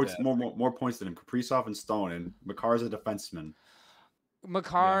Makar's 2 points, fantastic. more points than him, Kaprizov and Stone, and Makar's a defenseman.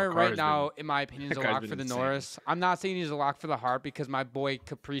 Makar right Makar's now, in my opinion, is a that guy's lock been for the insane. Norris. I'm not saying he's a lock for the Hart because my boy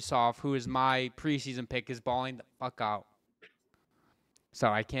Kaprizov, who is my preseason pick, is balling the fuck out. So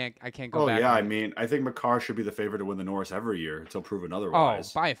I can't go Oh back. yeah, on I it. mean, I think Makar should be the favorite to win the Norris every year until proven Oh,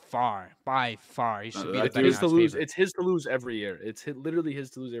 otherwise. by far, he should be the It's betting his to odds lose. favorite. It's his to lose every year. It's literally his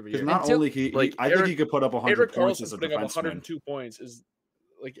to lose every year. Because not Until- only I think he could put up 100 Eric points Carlson as a putting up defenseman. 102 points is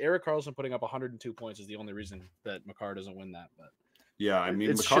like Eric Carlson putting up 102 points is the only reason that Makar doesn't win that. But Yeah, I mean,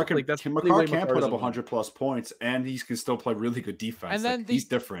 It's Makar shit, can, like, that's the only Makar way can Makar put up doesn't win. 100 plus points, and he can still play really good defense. And then Like, the- he's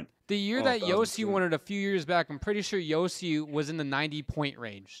different. The year Oh, that 1,000%. Yossi won it a few years back, I'm pretty sure Yossi was in the 90-point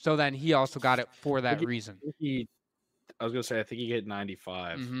range. So then he also got it for that he- reason. I was gonna say I think he hit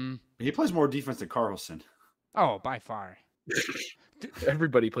 95. hmm He plays more defense than Carlson. Oh, by far.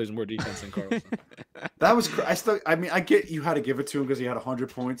 Everybody plays more defense than Carlson. That was I mean, I get you had to give it to him because he had 100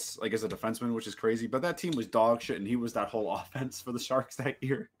 points like as a defenseman, which is crazy. But that team was dog shit, and he was that whole offense for the Sharks that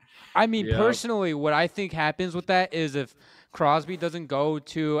year. I mean, Yeah. personally, what I think happens with that is if Crosby doesn't go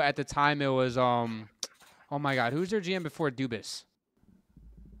to, at the time it was, oh my God, who's their GM before Dubas?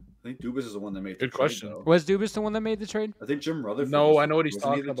 I think Dubas is the one that made. Good the question. Trade, though. Was Dubas the one that made the trade? I think Jim Rutherford. No, was I know what he's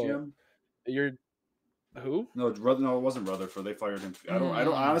wasn't he talking the about. GM? You're who? No, no, it wasn't Rutherford. They fired him. I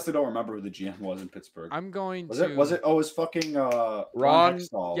honestly don't remember who the GM was in Pittsburgh. I'm going Was to. it? Was it? Oh, it was fucking Ron Ron-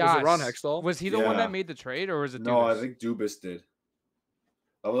 Hextall. Yeah. Was it Ron Yes. Hextall? Was he the one Yeah. that made the trade, or was it No, Dubas? I think Dubas did.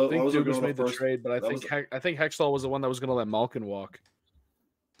 I think Those were Dubas the made the first- trade, but I that think was- I think Hextall was the one that was going to let Malkin walk.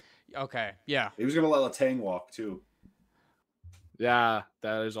 Okay, yeah. He was going to let Letang walk too. Yeah,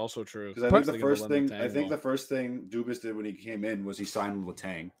 that is also true. Because I But- think the first thing Dubas did when he came in was he signed with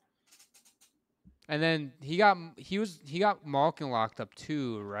Letang. And then he got Malkin locked up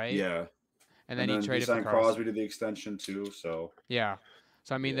too, right? Yeah. And then he traded for signed Crosby. Crosby to the extension too. So Yeah.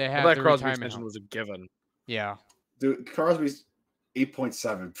 So I mean, they Well, have that the Crosby retirement. extension was a given. Yeah. dude, Crosby's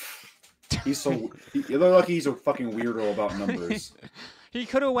 8.7. He's so you're lucky he's a fucking weirdo about numbers. He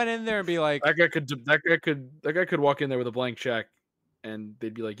could have went in there and be like, That guy could walk in there with a blank check, and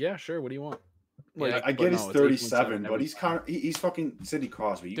they'd be like, "Yeah, sure. What do you want?" Yeah, I but get he's no, it's 37, 8.7 but he's kind of he's fucking Sidney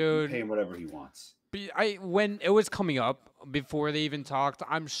Crosby. You Dude. can pay him whatever he wants. when it was coming up before they even talked,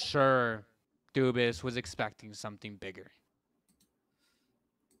 I'm sure Dubas was expecting something bigger.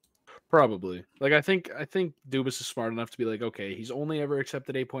 Probably. Like I think Dubas is smart enough to be like, okay, he's only ever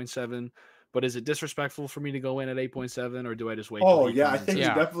accepted 8.7, but is it disrespectful for me to go in at 8.7, or do I just wait? Oh till he yeah, I comes think and you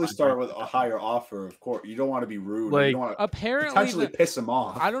Yeah. definitely start with a higher offer. Of course, you don't want to be rude. Or you Like, don't want to Apparently, potentially piss him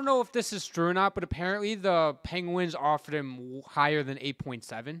off. I don't know if this is true or not, but apparently the Penguins offered him higher than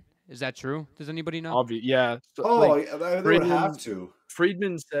 8.7. Is that true? Does anybody know? Yeah. So, Oh, like, yeah, they would Friedman- have to.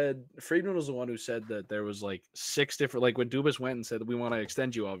 Friedman was the one who said that there was like 6 different, like when Dubas went and said we want to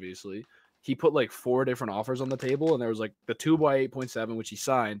extend you, obviously he put like 4 different offers on the table, and there was like the 2 by 8.7 which he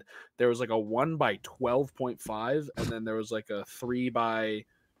signed. There was like a 1 by 12.5, and then there was like a 3 by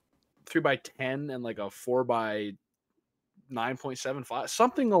 10 and like a 4 by 9.75,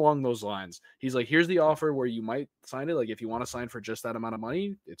 something along those lines. He's like, here's the offer where you might sign it. Like if you want to sign for just that amount of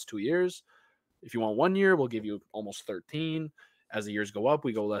money, it's 2 years. If you want 1 year, we'll give you almost 13. As the years go up,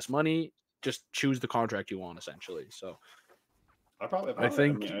 we go less money. Just choose the contract you want, essentially. So I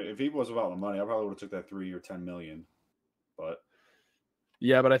think- mean, if he was about the money, I probably would have took that 3 or 10 million. But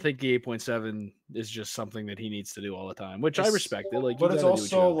yeah, but I think the 8.7 is just something that he needs to do all the time, which I It's- respect it. Like, you but it's gotta do what you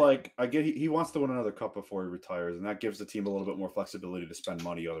also gotta do. like I get he wants to win another cup before he retires, and that gives the team a little bit more flexibility to spend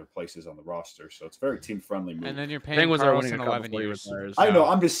money other places on the roster. So it's very team friendly move. And then you're paying Penguins are winning Carlson a cup 11 before he years. retires. I know.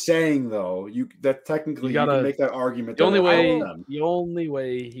 I'm just saying though, that technically You gotta- can make that argument. The only that way helps them. the only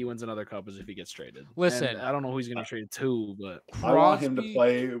way he wins another cup is if he gets traded. Listen, And I don't know who he's going to trade to, but I want him to Crosby-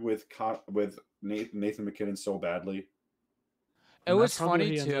 play with Nathan McKinnon so badly. It And was that's probably funny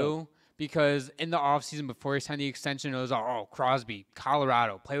who he ends too because in the offseason before he signed the extension, it was all, oh, Crosby,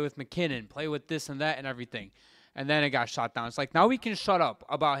 Colorado, play with McKinnon, play with this and that and everything. And then it got shot down. It's like, now we can shut up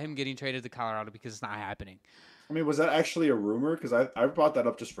about him getting traded to Colorado because it's not happening. I mean, was that actually a rumor? Because I brought that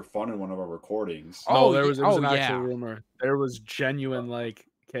up just for fun in one of our recordings. Oh, no, there was an yeah. actual rumor. There was genuine like,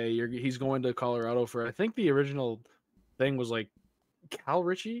 okay, he's going to Colorado for. I think the original thing was like Cal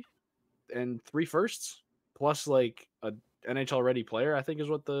Ritchie and 3 firsts plus like a NHL ready player. I think is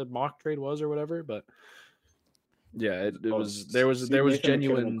what the mock trade was or whatever. But yeah, it was there was Nathan McKinnon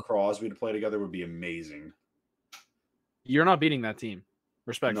genuine. and Crosby to play together would be amazing. You're not beating that team.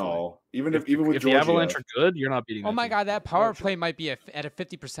 Respectfully. No, even with Georgia, the Avalanche are good, you're not beating. Oh my team. God, that power play might be at a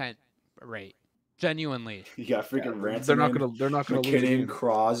 50% rate. Genuinely. Yeah, freaking Ransom. They're not gonna lose. McKinnon,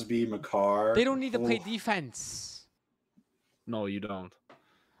 Crosby, McCarr. They don't need to play defense. No, you don't.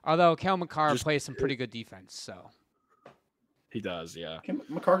 Although Cal McCarr plays some pretty good defense, so he does. Yeah,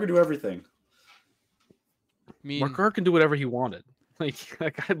 McCarr can do everything. I mean, McCarr can do whatever he wanted. Like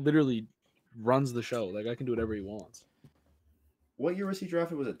that guy literally runs the show. That guy can do whatever he wants. What year was he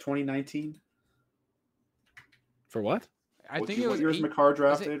drafted? Was it 2019? For what? What year was McCarr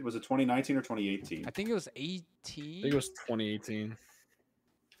drafted? Was it 2019 or 2018? I think it was 18. I think it was 2018.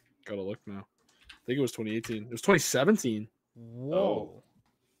 Gotta look now. I think it was 2018. It was 2017. Whoa.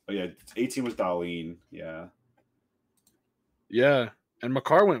 Oh yeah, 18 was Darlene. Yeah. Yeah, and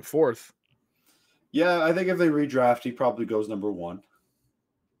McCarr went 4th. Yeah, I think if they redraft, he probably goes number 1.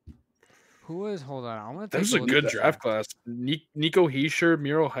 Who was? Hold on, I want to. That was a good draft class. Nico Hischier,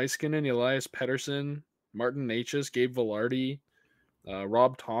 Miro Heiskanen, Elias Pettersson, Martin Necas, Gabe Velarde,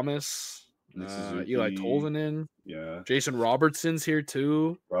 Rob Thomas, Eli Tolvanen. Yeah. Jason Robertson's here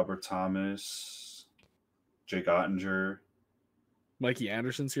too. Robert Thomas, Jake Ottinger. Mikey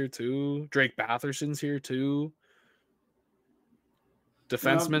Anderson's here too. Drake Batherson's here too.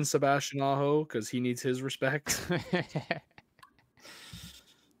 Defenseman Sebastian Aho, because he needs his respect.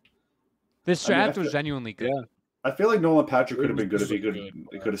 This draft was genuinely good. Yeah. I feel like Nolan Patrick could have been good if he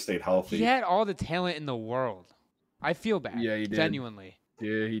could have stayed healthy. He had all the talent in the world. I feel bad. Yeah, he did. Genuinely.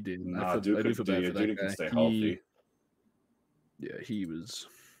 Yeah, he did. Nah, I do feel bad for that dude guy. can stay healthy. Yeah, he was.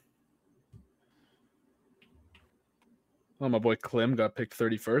 Oh, my boy Klim got picked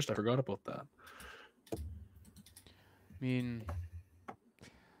 31st. I forgot about that. I mean,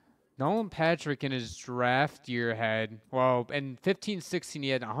 Nolan Patrick in his draft year had, well, in 15-16 he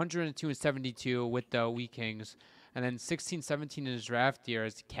had 102 and 72 with the Wheat Kings. And then 16-17 in his draft year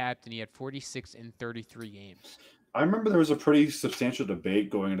as captain, he had 46 in 33 games. I remember there was a pretty substantial debate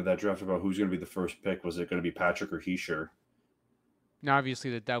going into that draft about who's going to be the first pick. Was it going to be Patrick or Hischier? Now,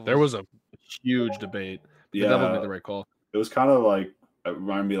 obviously, the Devils. There was a huge debate. The Devils made the right call. It was kind of like, it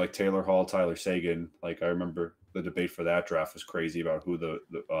reminded me like Taylor Hall, Tyler Seguin. Like I remember the debate for that draft was crazy about who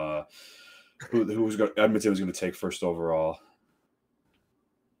Edmonton was going to take first overall.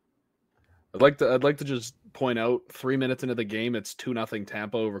 I'd like to just point out 3 minutes into the game, it's 2-0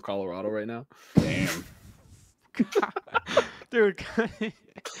 Tampa over Colorado right now. Damn. Dude.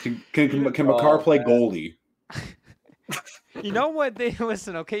 Can McCarr play goalie? You know what they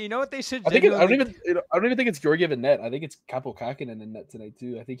listen? Okay, you know what they should. I don't even think it's Georgiev in net. I think it's Kaapo Kähkönen in net tonight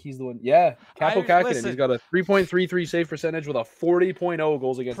too. I think he's the one. Yeah, Kaapo Kähkönen. He's got a 3.33 save percentage with a 40.0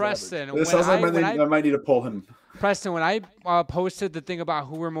 goals against Preston. This sounds like I might need to pull him. Preston, when I posted the thing about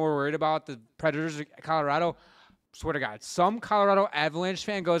who we're more worried about, the Predators or Colorado, swear to God, some Colorado Avalanche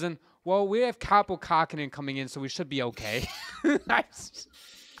fan goes in, well, we have Kaapo Kähkönen coming in, so we should be okay.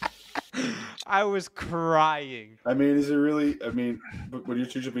 I was crying. I mean, is it really? I mean, but when you're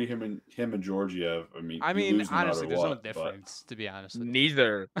choosing between him and Georgiev, I mean, honestly, there's no difference, to be honest.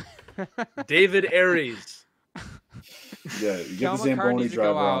 Neither. David Aries. Yeah, you get the Zamboni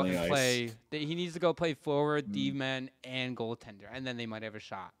driver on the ice. He needs to go play forward, D-man, and goaltender, and then they might have a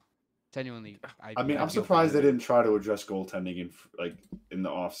shot. Genuinely, I'm surprised they didn't try to address goaltending in the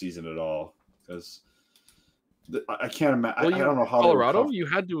off season at all, because I can't imagine. Well, I don't know how Colorado.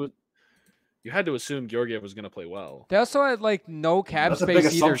 You had to assume Georgiev was going to play well. They also had no cap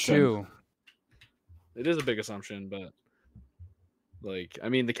space either too. It is a big assumption, but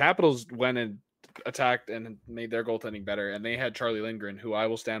the Capitals went and attacked and made their goaltending better, and they had Charlie Lindgren, who I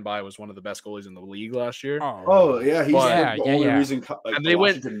will stand by was one of the best goalies in the league last year. Oh yeah, he's the only reason. And they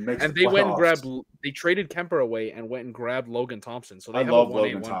went and grabbed. They traded Kemper away and went and grabbed Logan Thompson. So I love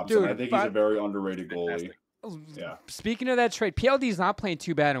Logan Thompson. Dude, I think he's a very underrated goalie. Yeah. Speaking of that trade, PLD's not playing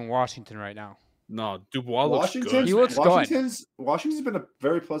too bad in Washington right now. No, Dubois looks good. He looks good. Washington's been a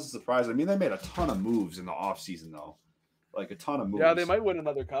very pleasant surprise. I mean, they made a ton of moves in the offseason, though. Like a ton of moves. Yeah, they might win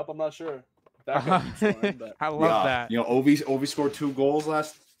another cup. I'm not sure. That I love that. Ovi scored 2 goals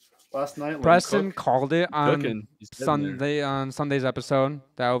last night. Preston called it on Sunday's episode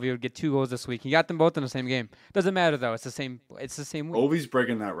that Ovi would get 2 goals this week. He got them both in the same game. Doesn't matter though. It's the same week. Ovi's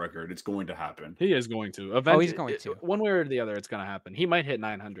breaking that record. It's going to happen. He is going to. He's going to. One way or the other, it's going to happen. He might hit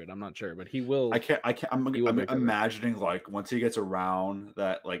 900. I'm not sure, but he will. I'm imagining once he gets around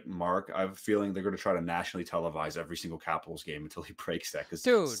that mark, I have a feeling they're going to try to nationally televise every single Capitals game until he breaks that. Because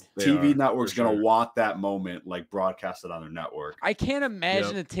TV network's going to want that moment broadcasted on their network. I can't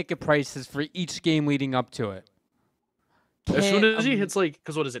imagine the ticket prices for each game leading up to it. As soon as he hits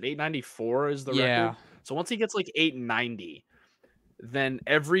because what is it, 894 is the record. So once he gets 890, then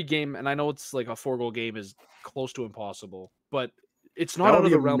every game, and I know it's like a 4-goal game is close to impossible, but it's not out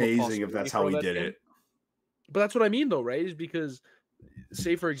of the realm of possibility. Amazing if that's how he did it. But that's what I mean, though, right? Is because,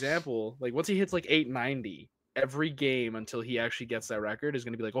 say for example, like once he hits like 890, every game until he actually gets that record is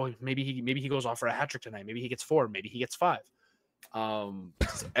going to be like, oh, maybe he goes off for a hat trick tonight. Maybe he gets 4. Maybe he gets 5.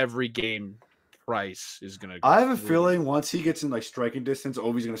 Every game price is going to. I have a feeling once he gets in like striking distance,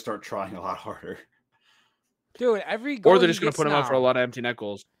 Ovi's going to start trying a lot harder. Dude, every goal or they're just going to put him out for a lot of empty net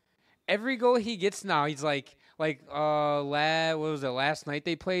goals. Every goal he gets now, he's like what was it, last night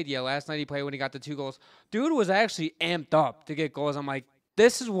they played? Yeah, last night he played when he got the 2 goals. Dude was actually amped up to get goals. I'm like,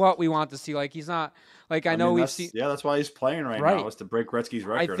 this is what we want to see. Like, he's not like I know we've seen. Yeah, that's why he's playing right now, is to break Gretzky's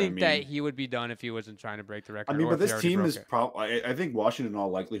record. I think that he would be done if he wasn't trying to break the record. I mean, but this team is probably. I think Washington, in all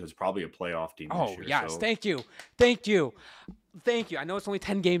likelihood, is probably a playoff team. Oh this year, yes, so. Thank you. I know it's only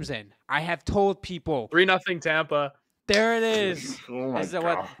 10 games in. I have told people 3-0 Tampa. There it is. Oh my is it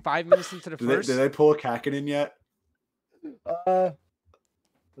God. what 5 minutes into the first? Did they pull a Kakinen yet?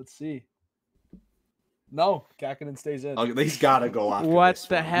 Let's see. No, Kakinen stays in. Okay, he's got to go after what this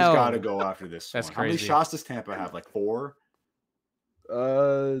the one. hell? He's got to go after this That's one. crazy. How many shots does Tampa have? Like 4?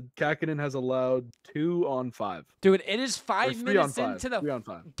 Kakinen has allowed 2 on 5. Dude, it is 5 minutes into the 3 on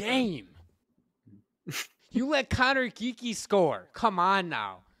 5. game. You let Connor Geeky score. Come on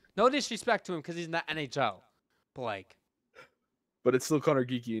now. No disrespect to him because he's not NHL. But but it's still Connor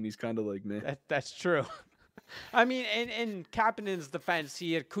Geeky, and he's kind of like me. That's true. I mean, in Kapanen's defense,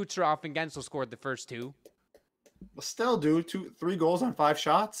 he had Kucherov and Gensel scored the first 2. Well, still, dude, 3 goals on 5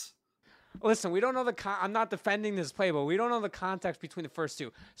 shots. Listen, we don't know I'm not defending this play, but we don't know the context between the first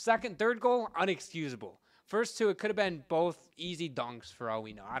 2. Second, third goal, unexcusable. First 2, it could have been both easy dunks for all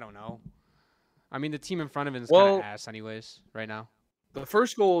we know. I don't know. I mean, the team in front of him is kind of ass anyways right now. The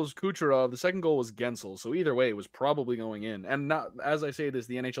first goal was Kucherov. The second goal was Gensel. So either way, it was probably going in. And not as I say this,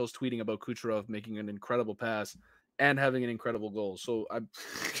 the NHL is tweeting about Kucherov making an incredible pass and having an incredible goal. So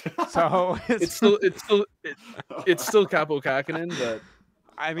it's still Capo Kakinen, but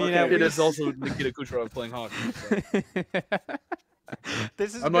I mean, it is also Nikita Kucherov playing hockey.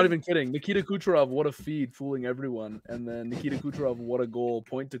 So. I'm not even kidding. Nikita Kucherov, what a feed, fooling everyone, and then Nikita Kucherov, what a goal.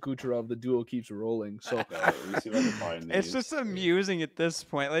 Point to Kucherov, the duo keeps rolling. So let me see if I can find these. It's just amusing at this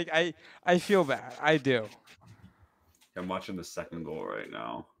point. Like I feel bad. I do. I'm watching the second goal right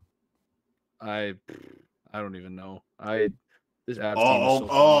now. I don't even know. This Avs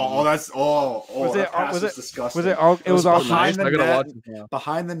was it disgusting. Was it all? It was all behind the net.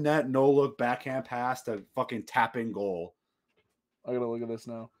 Behind the net, no look backhand pass to fucking tap in goal. I gotta look at this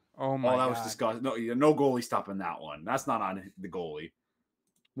now. Oh my! That was disgusting. No goalie stopping that one. That's not on the goalie.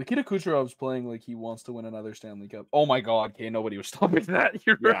 Nikita Kucherov's playing like he wants to win another Stanley Cup. Oh my God! Okay, nobody was stopping that.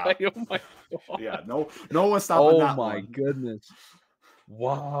 You're right. Oh my God. Yeah, no one stopping that. Oh my goodness!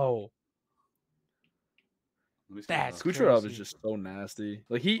 Wow. That's Kucherov crazy. is just so nasty.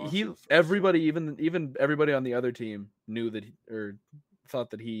 Like he everybody, even everybody on the other team knew that or thought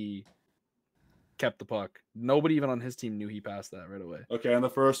that he kept the puck. Nobody even on his team knew he passed that right away. Okay, and the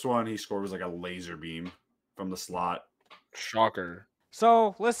first one he scored was like a laser beam from the slot. Shocker.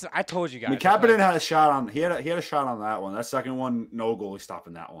 So listen, I told you guys. Kapanen had a shot on. He had a shot on that one. That second one, no goalie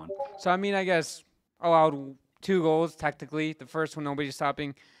stopping that one. So I mean, I guess allowed 2 goals technically. The first one, nobody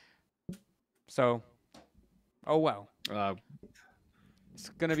stopping. So, oh well. It's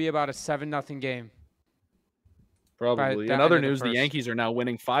gonna be about a 7-0 game. Probably. In other news, the Yankees are now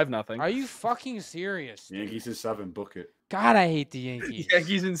winning 5-0. Are you fucking serious? Yankees in 7. Book it. God, I hate the Yankees.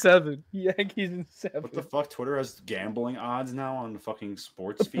 Yankees in 7. What the fuck? Twitter has gambling odds now on fucking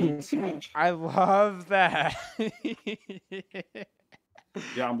sports feeds. I love that.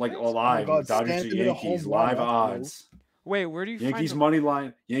 Yeah, I'm like live. God, Dodgers to Yankees live odds. Wait, where do you Yankees find money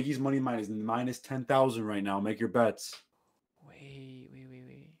line? Yankees money line is minus 10,000 right now. Make your bets. Wait.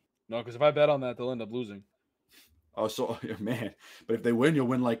 No, because if I bet on that, they'll end up losing. Oh, so man! But if they win, you'll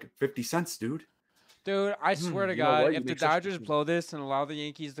win like 50 cents, dude. Dude, I swear to you know God, what? You if the make such Dodgers good- blow this and allow the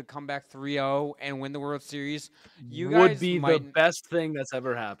Yankees to come back 3-0 and win the World Series, you would guys be might... the best thing that's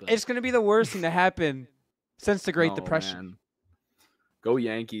ever happened. It's going to be the worst thing to happen since the Great Depression. Man. Go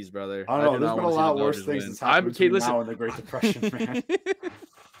Yankees, brother. I don't know. do There's not been a wanna see lot the worse Dodgers things win. that's happened Okay, between listen. now and the Great Depression, man.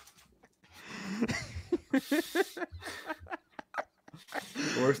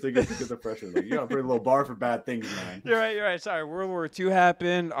 The worst thing is the Depression. Like, you got a pretty low bar for bad things, man. You're right. Sorry, World War II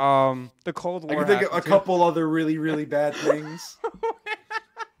happened. The Cold War I can think of a happened, too. couple other really, really bad things.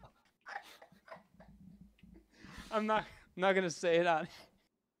 I'm not gonna say it on.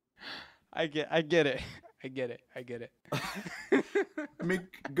 I get it. I mean,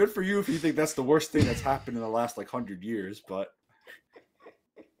 good for you if you think that's the worst thing that's happened in the last like 100 years, but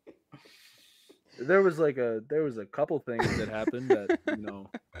there was a couple things that happened that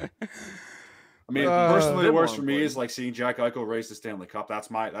I mean, personally, the worst for me is like seeing Jack Eichel raise the Stanley Cup. That's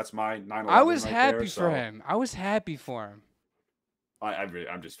my 9/11. I was right happy there, for so him. I was happy for him.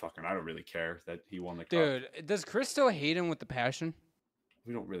 I'm just fucking. I don't really care that he won the cup. Dude, does Chris still hate him with the passion?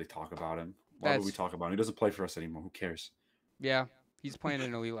 We don't really talk about him. Why would we talk about him? He doesn't play for us anymore. Who cares? Yeah, he's playing at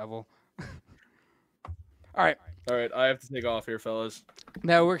an elite level. All right. I have to take off here, fellas.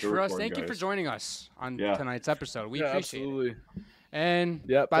 That works for us. Thank you for joining us on Yeah. tonight's episode. We appreciate absolutely. it. And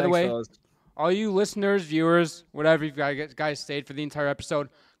Yeah, by the way, fellas. all you listeners, viewers, whatever you guys stayed for the entire episode,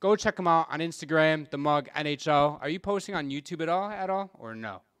 go check them out on Instagram, The Mug NHL. Are you posting on YouTube at all, or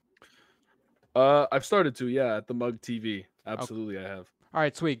no? I've started to, at the Mug TV. Absolutely, I have. All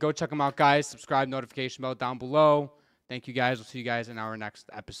right, sweet. Go check them out, guys. Subscribe, notification bell down below. Thank you, guys. We'll see you guys in our next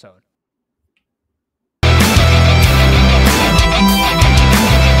episode.